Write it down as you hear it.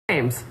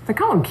James, they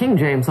call him King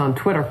James on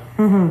Twitter,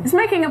 is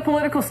making a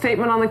political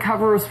statement on the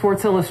cover of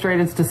Sports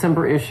Illustrated's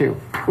December issue,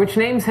 which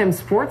names him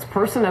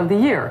Sportsperson of the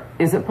Year.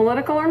 Is it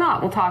political or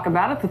not? We'll talk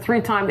about it. The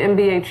three-time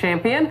NBA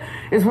champion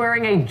is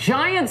wearing a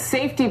giant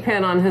safety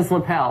pin on his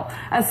lapel,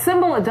 a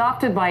symbol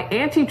adopted by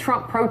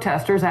anti-Trump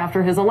protesters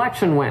after his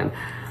election win.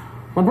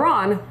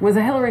 LeBron was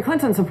a Hillary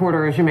Clinton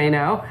supporter, as you may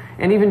know,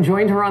 and even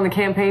joined her on the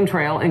campaign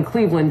trail in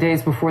Cleveland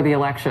days before the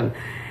election.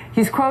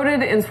 He's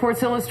quoted in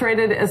Sports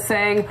Illustrated as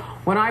saying,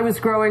 "When I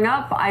was growing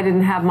up, I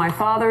didn't have my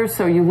father,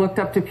 so you looked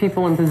up to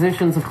people in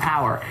positions of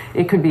power.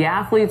 It could be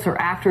athletes or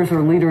actors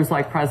or leaders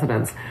like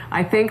presidents.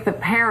 I think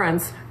that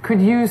parents could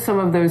use some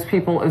of those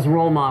people as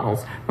role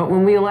models. But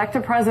when we elect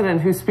a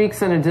president who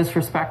speaks in a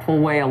disrespectful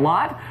way a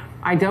lot,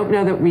 I don't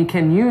know that we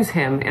can use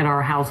him in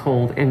our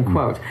household," end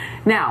quote.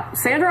 Now,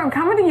 Sandra, I'm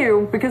coming to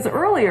you because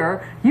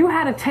earlier you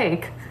had a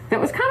take that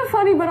was kind of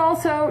funny, but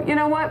also, you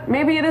know what?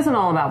 Maybe it isn't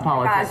all about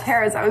politics. Gosh,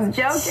 Harris, I was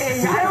joking.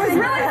 It was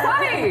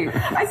really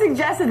funny. I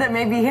suggested that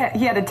maybe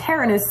he had a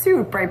tear in his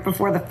suit right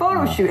before the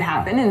photo shoot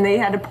happened, and they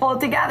had to pull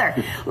it together.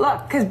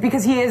 Look,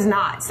 because he is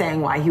not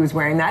saying why he was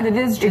wearing that. It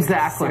is just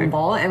a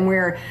symbol, and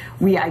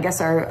we I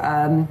guess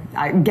are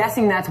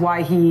guessing that's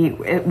why he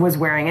was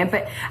wearing it.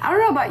 But I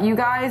don't know about you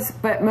guys,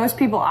 but most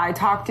people I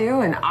talk to,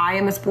 and I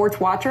am a sports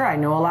watcher, I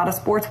know a lot of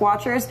sports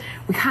watchers,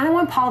 we kind of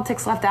want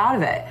politics left out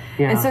of it.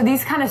 Yeah. And so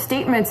these kind of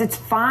statements, it's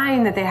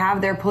fine that they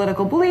have their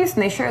political beliefs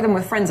and they share them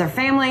with friends or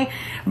family,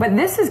 but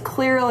this is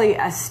clearly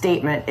a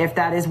statement if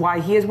that is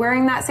why he is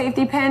wearing that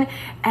safety pin,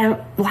 and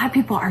a lot of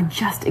people are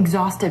just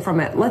exhausted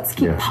from it. Let's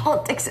keep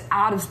politics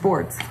out of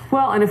sports.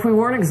 Well, and if we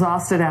weren't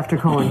exhausted after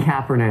Colin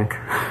Kaepernick,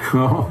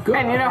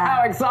 and you know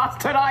how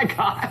exhausted I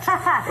got,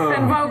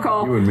 and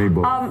vocal. You and me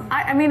both.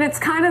 I mean, it's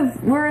kind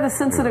of, we're at a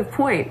sensitive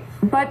point,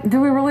 but do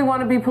we really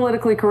want to be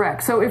politically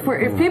correct? So if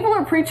people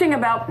are preaching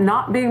about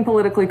not being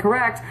politically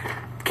correct,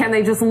 can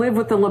they just live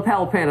with the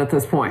lapel pin at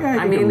this point? Yeah,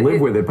 I mean, can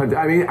live with it, but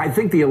I mean, I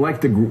think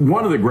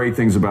one of the great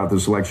things about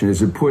this election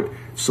is it put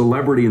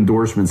celebrity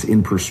endorsements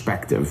in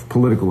perspective,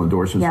 political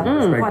endorsements in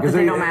perspective. What, that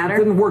they don't matter? It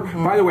didn't work.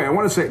 By the way, I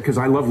want to say, because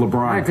I love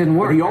LeBron, it didn't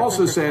work. He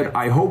also said,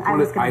 I hope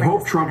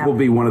Trump will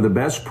be one of the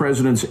best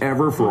presidents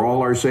ever for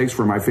all our sakes,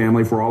 for my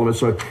family, for all of us.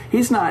 So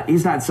he's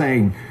not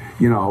saying,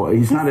 you know,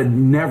 he's not a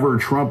never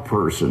Trump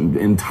person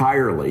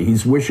entirely.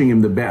 He's wishing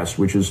him the best,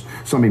 which is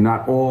something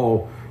not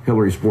all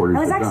Hillary supporters.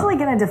 I was actually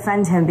going to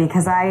defend him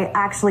because I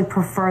actually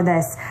prefer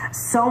this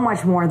so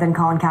much more than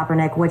Colin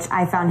Kaepernick, which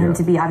I found him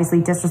to be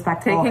obviously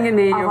disrespectful taking a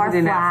knee of over our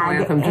the national flag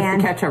anthem just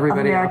and to catch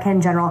everybody America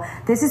in general.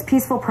 This is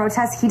peaceful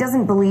protest. He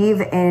doesn't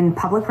believe in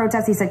public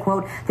protests. He said,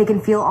 quote, "They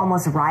can feel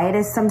almost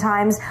riotous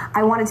sometimes.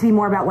 I want it to be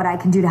more about what I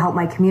can do to help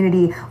my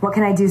community. What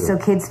can I do so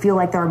kids feel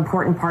like they're an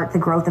important part of the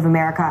growth of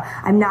America?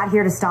 I'm not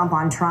here to stomp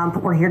on Trump.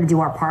 We're here to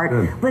do our part."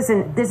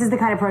 Listen, this is the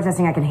kind of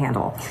protesting I can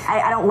handle.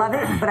 I don't love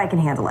it, but I can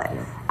handle it.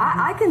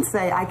 I can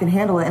say I can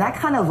handle it, and I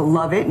kind of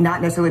love it,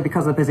 not necessarily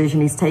because of the position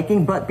he's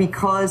taking, but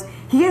because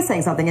he is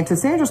saying something. And to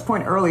Sandra's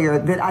point earlier,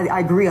 that I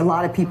agree, a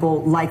lot of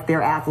people like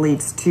their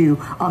athletes to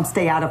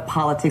stay out of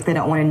politics. They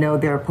don't want to know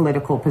their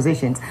political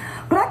positions.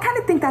 But I kind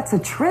of think that's a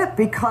trip,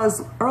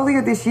 because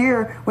earlier this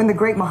year, when the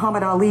great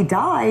Muhammad Ali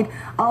died,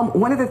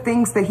 one of the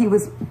things that he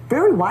was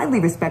very widely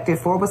respected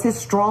for was his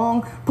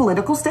strong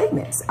political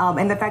statements,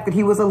 and the fact that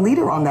he was a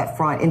leader on that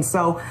front. And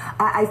so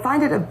I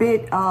find it a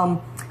bit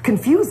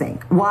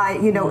confusing why,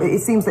 you know, it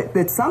seems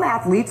that some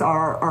athletes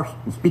are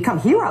become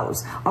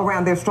heroes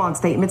around their strong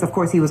statements. Of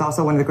course, he was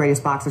also one of the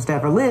greatest boxers to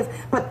ever live,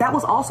 but that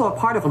was also a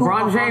part of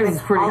LeBron James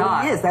is pretty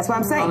hot. Is. That's what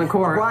I'm saying. On the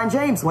court. LeBron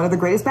James, one of the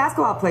greatest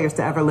basketball players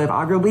to ever live,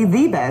 arguably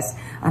the best.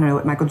 I don't know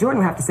what Michael Jordan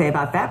would have to say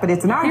about that, but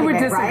it's an argument,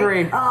 he would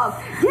disagree.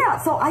 Right? Yeah,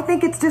 so I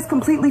think it's just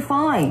completely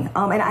fine.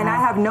 And I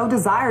have no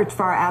desire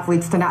for our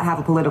athletes to not have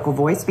a political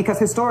voice, because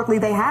historically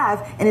they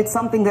have, and it's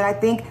something that I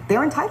think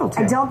they're entitled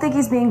to. I don't think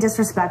he's being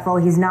disrespectful.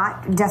 He's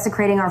not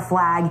desecrating our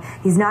flag.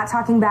 He's not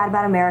talking bad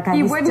about America.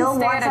 He wouldn't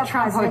stay at a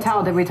Trump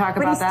hotel. Did we talk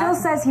about that? But he still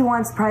says he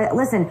wants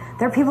listen,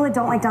 there are people that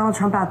don't like Donald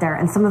Trump out there,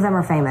 and some of them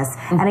are famous.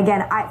 And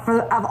again,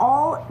 of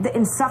all the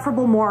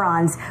insufferable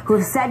morons who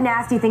have said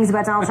nasty things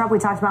about Donald Trump, we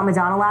talked about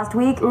Madonna last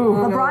week,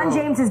 LeBron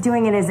James is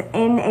doing it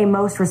in a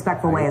most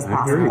respectful way as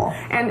possible.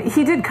 And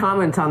he did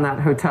comment on that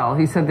hotel.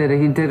 He said that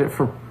he did it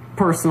for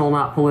personal,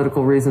 not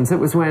political reasons. It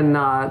was when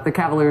the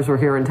Cavaliers were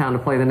here in town to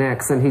play the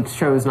Knicks, and he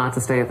chose not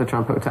to stay at the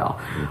Trump Hotel.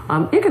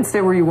 You can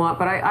stay where you want,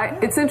 but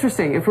it's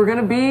interesting. If we're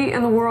going to be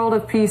in the world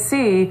of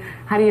PC,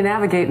 how do you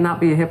navigate and not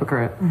be a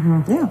hypocrite?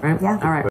 Yeah. Right? Yeah. All right.